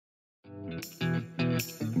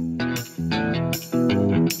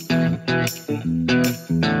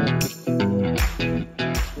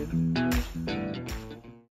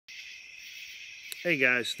Hey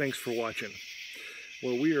guys, thanks for watching.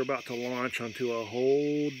 Well, we are about to launch onto a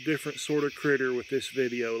whole different sort of critter with this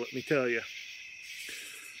video, let me tell you.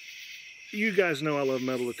 You guys know I love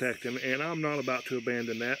metal detecting, and I'm not about to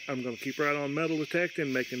abandon that. I'm going to keep right on metal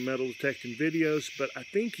detecting, making metal detecting videos, but I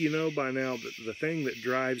think you know by now that the thing that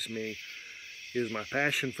drives me is my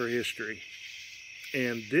passion for history.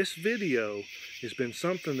 And this video has been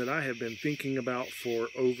something that I have been thinking about for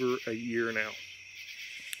over a year now.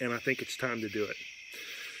 And I think it's time to do it.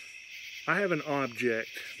 I have an object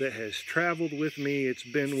that has traveled with me. It's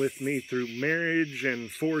been with me through marriage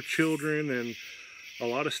and 4 children and a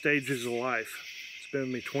lot of stages of life. It's been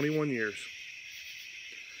with me 21 years.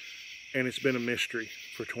 And it's been a mystery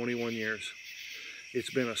for 21 years.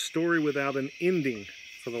 It's been a story without an ending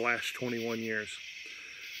for the last 21 years.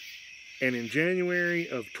 And in January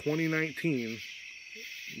of 2019,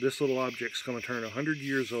 this little object's going to turn 100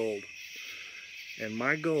 years old. And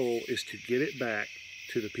my goal is to get it back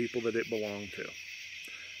to the people that it belonged to.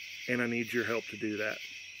 And I need your help to do that.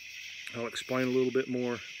 I'll explain a little bit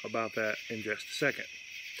more about that in just a second.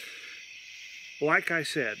 Like I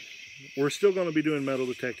said, we're still going to be doing metal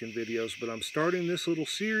detecting videos, but I'm starting this little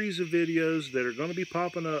series of videos that are going to be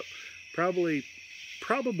popping up probably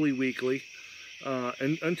weekly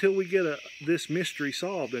until we get this mystery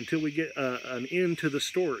solved, until we get an end to the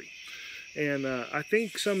story. And I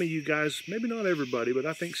think some of you guys, maybe not everybody, but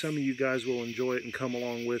I think some of you guys will enjoy it and come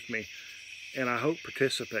along with me. And I hope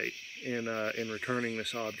participate in returning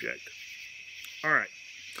this object. All right,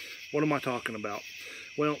 what am I talking about?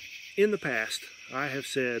 Well, in the past, I have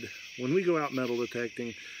said when we go out metal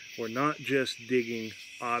detecting, we're not just digging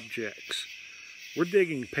objects. We're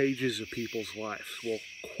digging pages of people's lives. Well,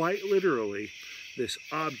 quite literally, this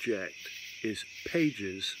object is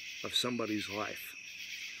pages of somebody's life.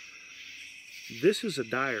 This is a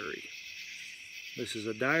diary. This is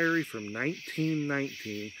a diary from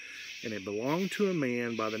 1919, and it belonged to a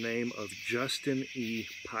man by the name of Justin E.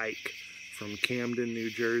 Pike from Camden, New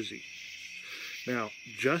Jersey. Now,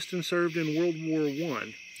 Justin served in World War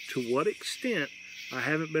I. To what extent, I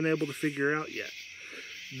haven't been able to figure out yet.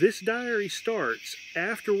 This diary starts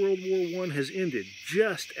after World War I has ended,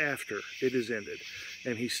 just after it has ended.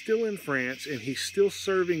 And he's still in France, and he's still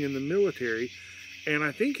serving in the military. And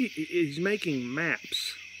I think he's making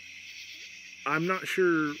maps. I'm not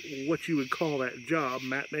sure what you would call that job,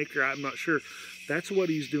 map maker, I'm not sure. That's what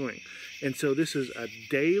he's doing. And so this is a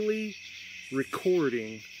daily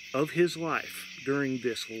recording of his life during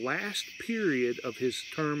this last period of his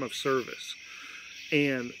term of service.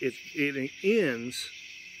 And it ends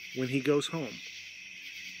when he goes home.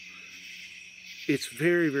 It's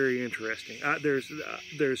very, very interesting.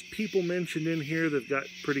 There's people mentioned in here that've got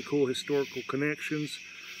pretty cool historical connections.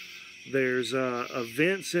 There's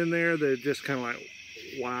events in there that are just kind of like,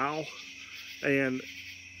 wow. And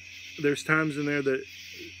there's times in there that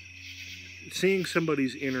seeing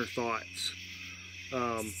somebody's inner thoughts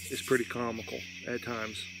is pretty comical at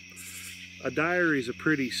times. A diary is a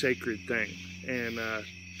pretty sacred thing. And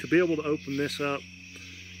to be able to open this up,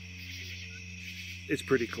 it's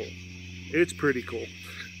pretty cool. It's pretty cool.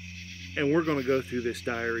 And we're going to go through this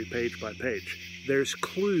diary page by page. There's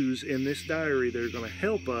clues in this diary that are going to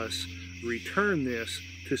help us return this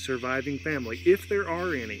to surviving family, if there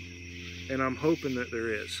are any. And I'm hoping that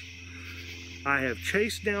there is. I have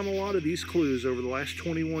chased down a lot of these clues over the last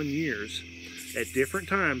 21 years. At different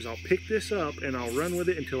times, I'll pick this up and I'll run with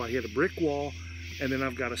it until I hit a brick wall, and then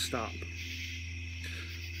I've got to stop.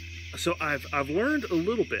 So I've learned a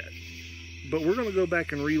little bit. But we're going to go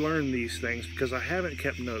back and relearn these things because I haven't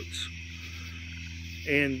kept notes.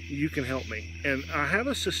 And you can help me. And I have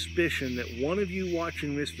a suspicion that one of you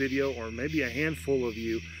watching this video, or maybe a handful of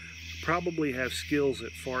you, probably have skills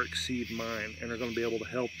that far exceed mine and are going to be able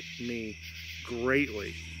to help me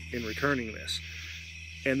greatly in returning this.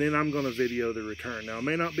 And then I'm going to video the return. Now, I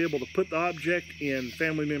may not be able to put the object in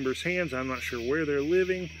family members' hands. I'm not sure where they're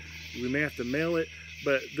living. We may have to mail it.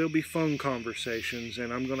 But there'll be phone conversations,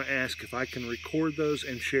 and I'm going to ask if I can record those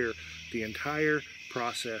and share the entire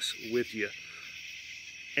process with you.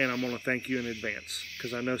 And I'm going to thank you in advance,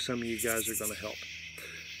 because I know some of you guys are going to help.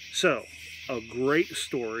 So, a great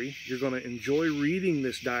story. You're going to enjoy reading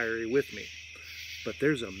this diary with me. But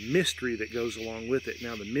there's a mystery that goes along with it.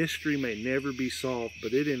 Now, the mystery may never be solved,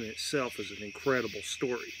 but it in itself is an incredible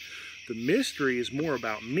story. The mystery is more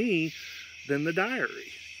about me than the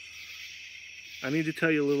diary. I need to tell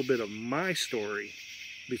you a little bit of my story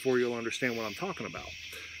before you'll understand what I'm talking about.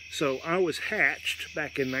 So I was hatched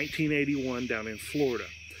back in 1981 down in Florida.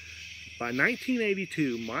 By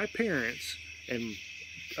 1982, my parents and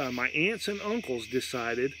my aunts and uncles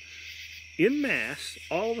decided en masse,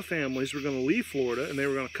 all the families were going to leave Florida and they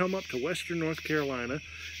were going to come up to western North Carolina.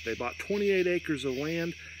 They bought 28 acres of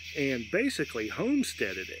land and basically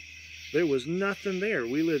homesteaded it. There was nothing there.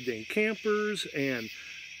 We lived in campers, and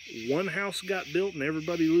one house got built and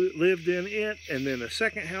everybody lived in it, and then a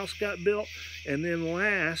second house got built, and then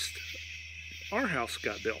last, our house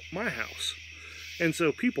got built, my house. And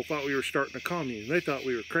so people thought we were starting a commune. They thought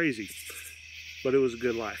we were crazy, but it was a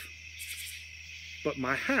good life. But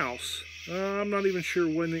my house, I'm not even sure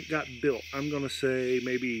when it got built. I'm going to say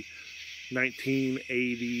maybe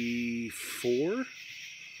 1984,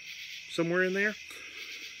 somewhere in there.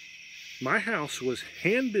 My house was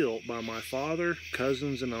hand-built by my father,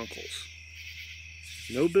 cousins, and uncles.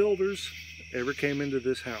 No builders ever came into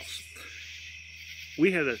this house.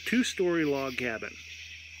 We had a 2-story log cabin.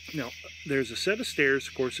 Now, there's a set of stairs,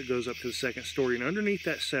 of course, that goes up to the second story, and underneath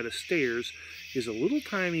that set of stairs is a little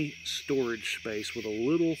tiny storage space with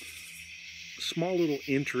a small little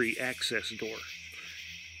entry access door.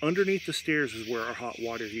 Underneath the stairs is where our hot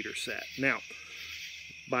water heater sat. Now,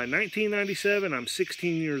 by 1997, I'm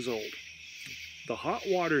 16 years old. The hot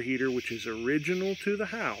water heater, which is original to the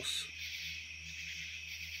house,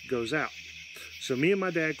 goes out. So me and my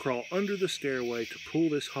dad crawl under the stairway to pull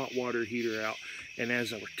this hot water heater out. And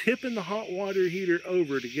as I were tipping the hot water heater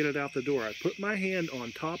over to get it out the door, I put my hand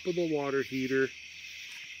on top of the water heater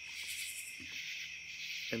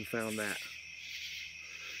and found that.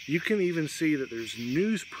 You can even see that there's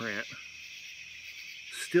newsprint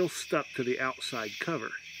still stuck to the outside cover.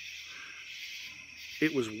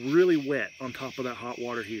 It was really wet on top of that hot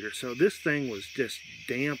water heater. So this thing was just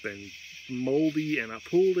damp and moldy, and I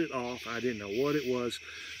pulled it off. I didn't know what it was,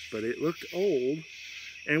 but it looked old.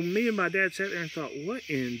 And me and my dad sat there and thought, what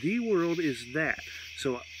in the world is that?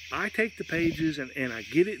 So I take the pages and I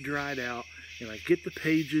get it dried out, and I get the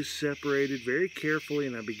pages separated very carefully,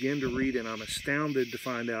 and I begin to read, and I'm astounded to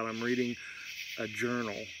find out I'm reading a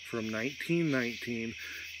journal from 1919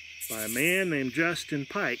 by a man named Justin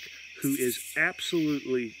Pike, who is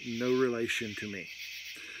absolutely no relation to me.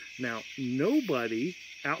 Now, nobody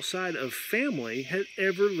outside of family had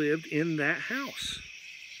ever lived in that house.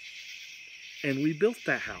 And we built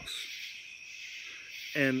that house.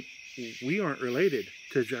 And we aren't related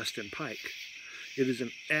to Justin Pike. It is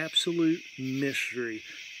an absolute mystery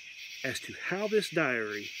as to how this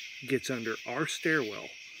diary gets under our stairwell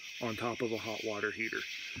on top of a hot water heater.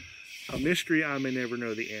 A mystery I may never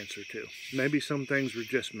know the answer to. Maybe some things were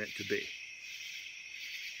just meant to be.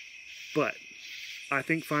 But I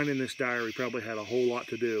think finding this diary probably had a whole lot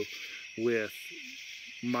to do with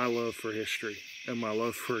my love for history and my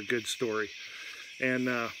love for a good story. And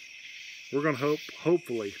we're going to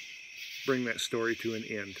hopefully bring that story to an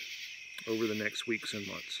end over the next weeks and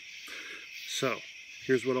months. So,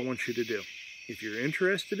 here's what I want you to do. If you're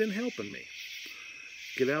interested in helping me,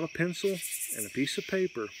 get out a pencil and a piece of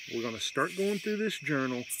paper. We're going to start going through this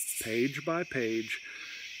journal page by page,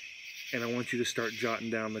 and I want you to start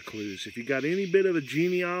jotting down the clues. If you got any bit of a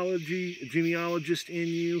genealogist in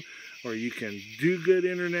you, or you can do good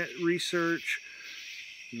internet research,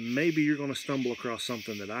 maybe you're going to stumble across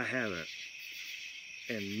something that I haven't.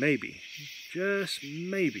 And maybe, just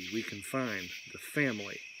maybe, we can find the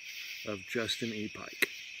family of Justin E. Pike.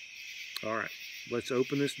 All right, let's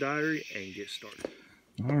open this diary and get started.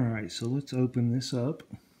 All right, so let's open this up.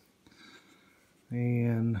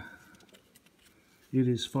 And it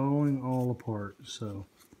is falling all apart, so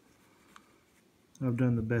I've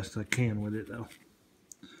done the best I can with it, though.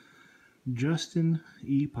 Justin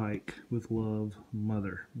E. Pike, with love,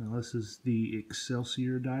 Mother. Now, this is the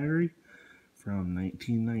Excelsior Diary from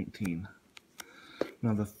 1919.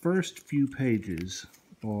 Now, the first few pages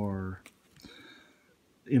are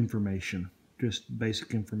information, just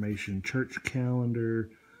basic information. Church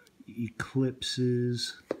calendar,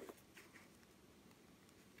 eclipses,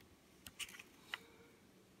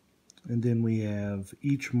 and then we have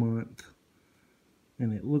each month,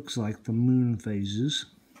 and it looks like the moon phases.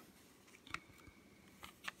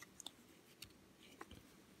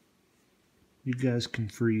 You guys can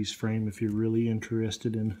freeze frame if you're really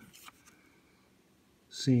interested in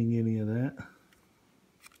seeing any of that.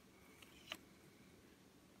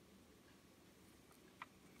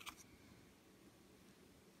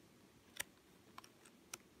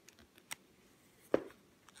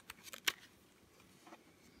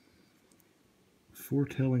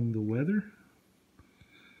 Foretelling the weather,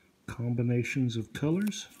 combinations of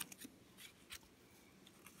colors,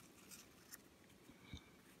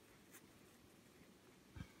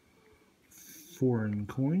 foreign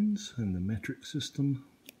coins and the metric system,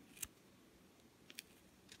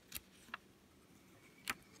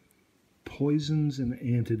 poisons and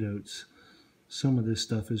antidotes. Some of this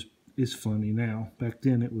stuff is funny now. Back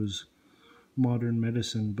then it was modern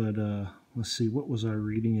medicine, but let's see, what was I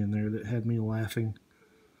reading in there that had me laughing?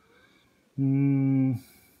 Maybe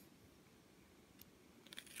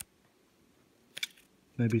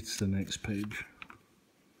it's the next page.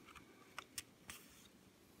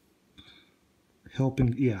 Help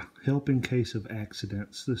in case of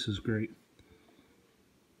accidents. This is great.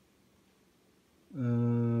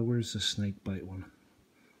 Where's the snake bite one?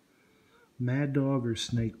 Mad dog or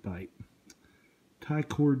snake bite. Tie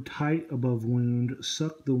cord tight above wound,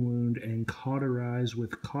 suck the wound, and cauterize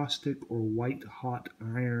with caustic or white hot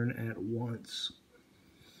iron at once.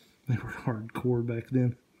 They were hardcore back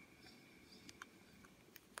then.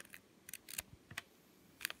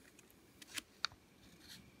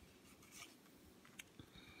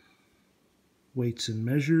 Weights and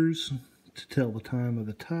measures to tell the time of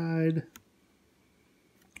the tide.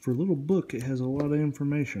 For a little book, it has a lot of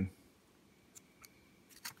information.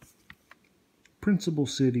 Principal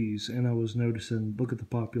cities, and I was noticing, look at the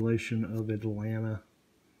population of Atlanta,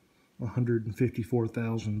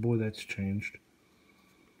 154,000. Boy, that's changed.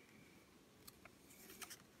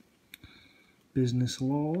 Business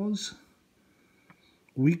laws.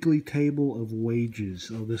 Weekly table of wages.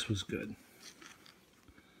 Oh, this was good.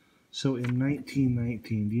 So in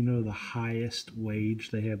 1919, do you know the highest wage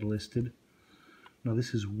they had listed? Now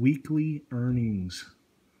this is weekly earnings.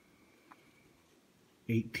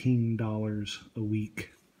 $18 a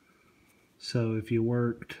week. So if you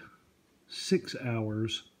worked 6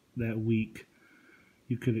 hours that week,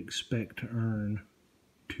 you could expect to earn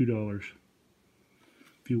 $2.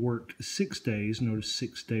 If you worked 6 days, notice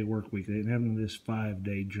 6-day work week, they didn't have none of this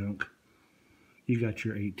 5-day junk, you got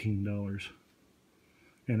your $18.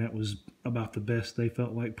 And that was about the best they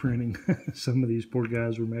felt like printing. Some of these poor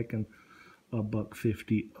guys were making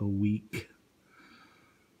 $1.50 a week.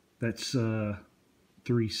 That's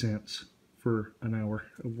 3 cents for an hour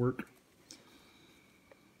of work.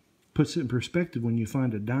 Puts it in perspective when you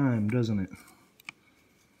find a dime, doesn't it?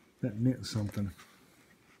 That meant something.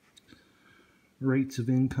 Rates of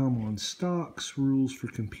income on stocks, rules for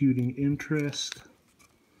computing interest.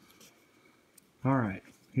 All right,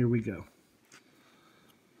 here we go.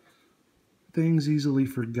 Things easily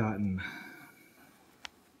forgotten.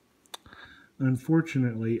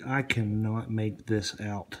 Unfortunately, I cannot make this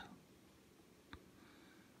out.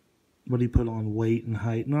 What he put on weight and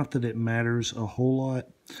height. Not that it matters a whole lot.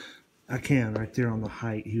 I can right there on the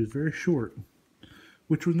height. He was very short,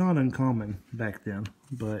 which was not uncommon back then.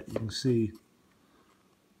 But you can see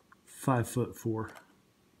 5'4",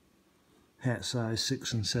 hat size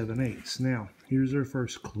 6 7/8. Now, here's our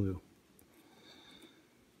first clue.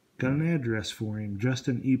 Got an address for him.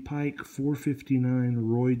 Justin E. Pike, 459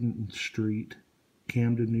 Royden Street,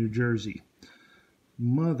 Camden, New Jersey.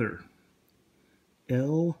 Mother,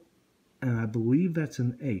 L, and I believe that's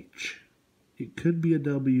an H. It could be a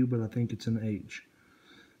W, but I think it's an H.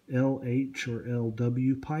 LH or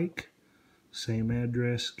LW Pike. Same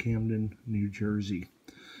address, Camden, New Jersey.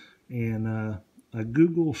 And I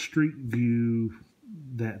Google Street View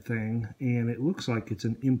that thing, and it looks like it's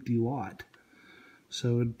an empty lot.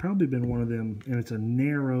 So it'd probably been one of them, and it's a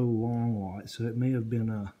narrow, long lot, so it may have been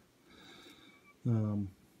a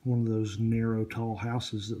one of those narrow, tall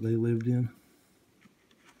houses that they lived in.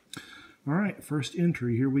 All right, first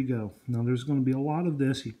entry, here we go. Now there's going to be a lot of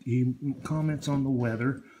this. He comments on the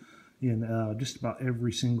weather in just about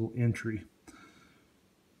every single entry.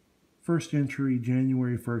 First entry,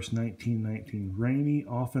 January 1st, 1919. Rainy,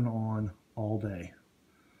 off and on, all day.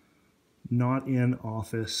 Not in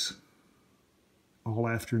office all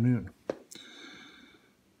afternoon.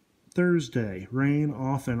 Thursday, rain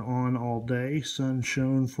off and on all day. Sun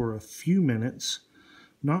shone for a few minutes.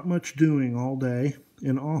 Not much doing all day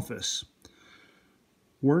in office.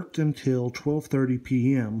 Worked until 12:30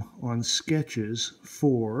 p.m. on sketches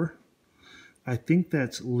for, I think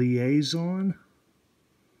that's liaison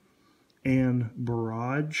and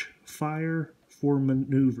barrage fire for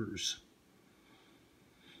maneuvers.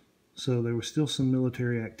 So there was still some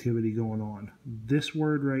military activity going on. This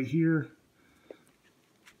word right here,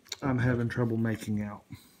 I'm having trouble making out.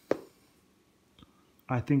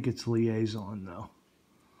 I think it's liaison though.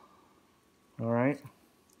 All right.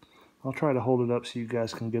 I'll try to hold it up so you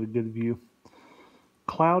guys can get a good view.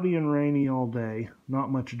 Cloudy and rainy all day. Not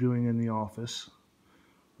much doing in the office.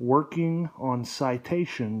 Working on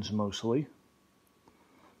citations mostly.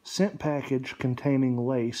 Sent package containing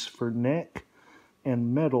lace for neck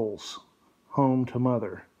and medals home to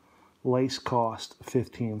mother. Lace cost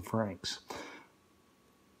 15 francs.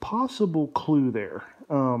 Possible clue there.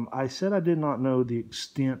 I said I did not know the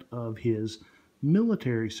extent of his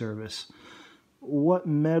military service, what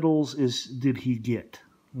medals did he get?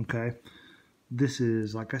 Okay. This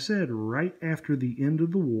is, like I said, right after the end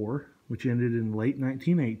of the war, which ended in late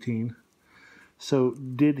 1918. So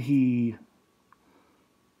did he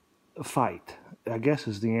fight? I guess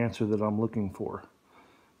is the answer that I'm looking for.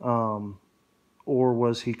 Or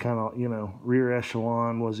was he kind of, rear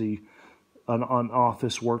echelon? Was he an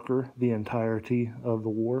office worker the entirety of the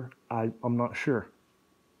war? I'm not sure.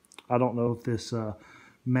 I don't know if this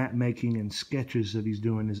map making and sketches that he's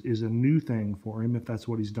doing is a new thing for him, if that's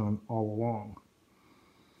what he's done all along.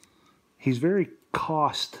 He's very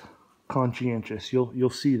cost conscientious. You'll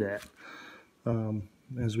see that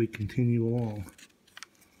as we continue along.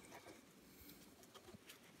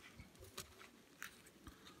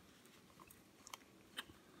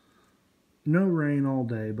 No rain all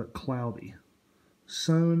day, but cloudy.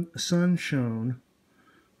 Sun shone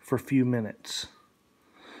for a few minutes.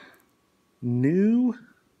 New,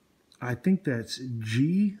 I think that's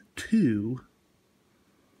G2.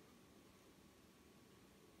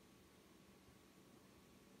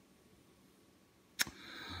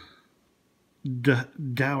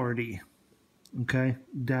 Dougherty. Okay,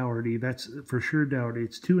 Dougherty. That's for sure Dougherty.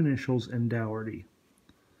 It's two initials and Dougherty.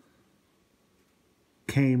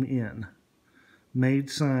 Came in. Made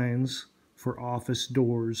signs for office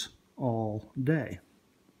doors all day.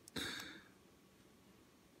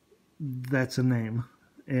 That's a name,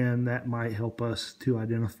 and that might help us to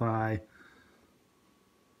identify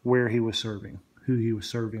where he was serving, who he was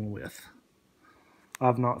serving with.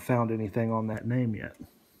 I've not found anything on that name yet.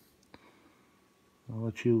 I'll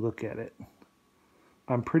let you look at it.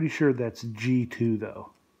 I'm pretty sure that's G2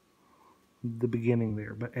 though, the beginning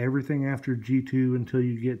there, but everything after G2 until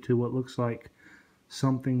you get to what looks like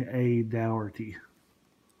something A. Dougherty,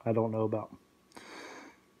 I don't know about.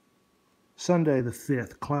 Sunday the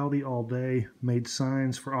 5th, cloudy all day, made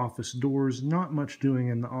signs for office doors, not much doing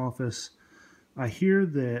in the office. I hear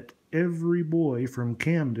that every boy from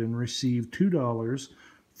Camden received $2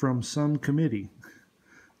 from some committee.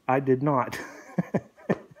 I did not.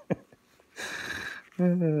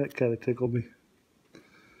 That kind of tickled me.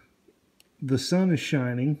 The sun is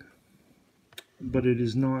shining, but it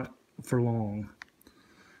is not for long.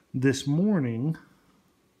 This morning,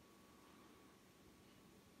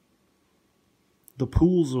 the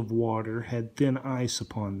pools of water had thin ice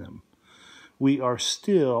upon them. We are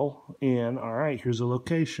still in, all right, here's a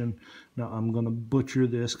location. Now, I'm going to butcher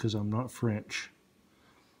this because I'm not French,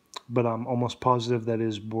 but I'm almost positive that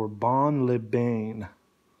is Bourbon-les-Bains.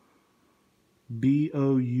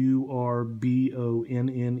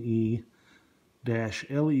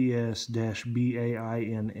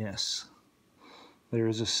 BOURBONNE-LES-BAINS. There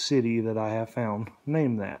is a city that I have found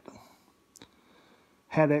named that.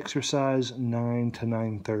 Had exercise 9 to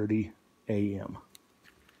 9:30 a.m.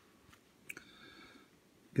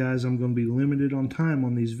 Guys, I'm going to be limited on time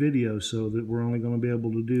on these videos so that we're only going to be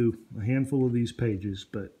able to do a handful of these pages,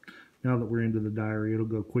 but now that we're into the diary, it'll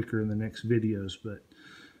go quicker in the next videos, but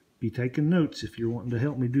be taking notes if you're wanting to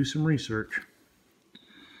help me do some research.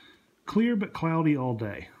 Clear but cloudy all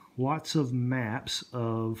day. Lots of maps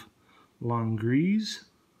of Langres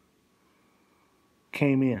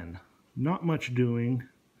came in. Not much doing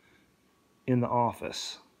in the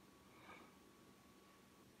office.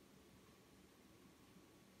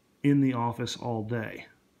 In the office all day.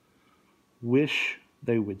 Wish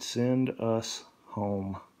they would send us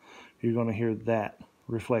home. You're going to hear that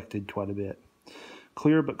reflected quite a bit.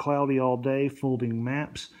 Clear but cloudy all day, folding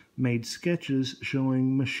maps, made sketches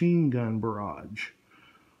showing machine gun barrage.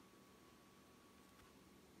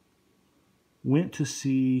 Went to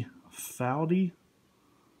see Foudy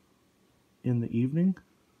in the evening.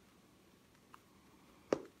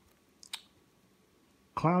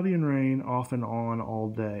 Cloudy and rain off and on all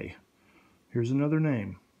day. Here's another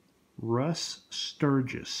name. Russ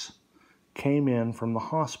Sturgis came in from the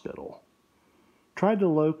hospital. Tried to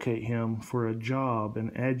locate him for a job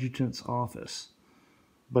in adjutant's office,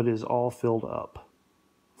 but is all filled up.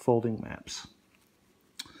 Folding maps.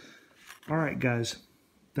 All right, guys,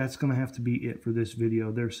 that's going to have to be it for this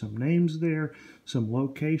video. There's some names there, some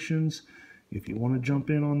locations. If you want to jump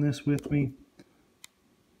in on this with me,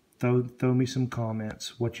 throw me some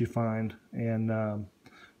comments, what you find, and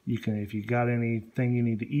you can, if you got anything you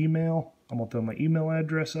need to email, I'm going to throw my email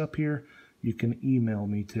address up here. You can email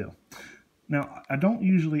me too. Now, I don't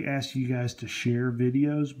usually ask you guys to share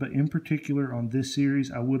videos, but in particular on this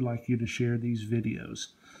series, I would like you to share these videos.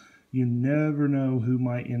 You never know who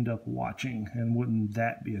might end up watching, and wouldn't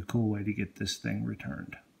that be a cool way to get this thing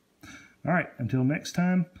returned? All right, until next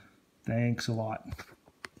time, thanks a lot.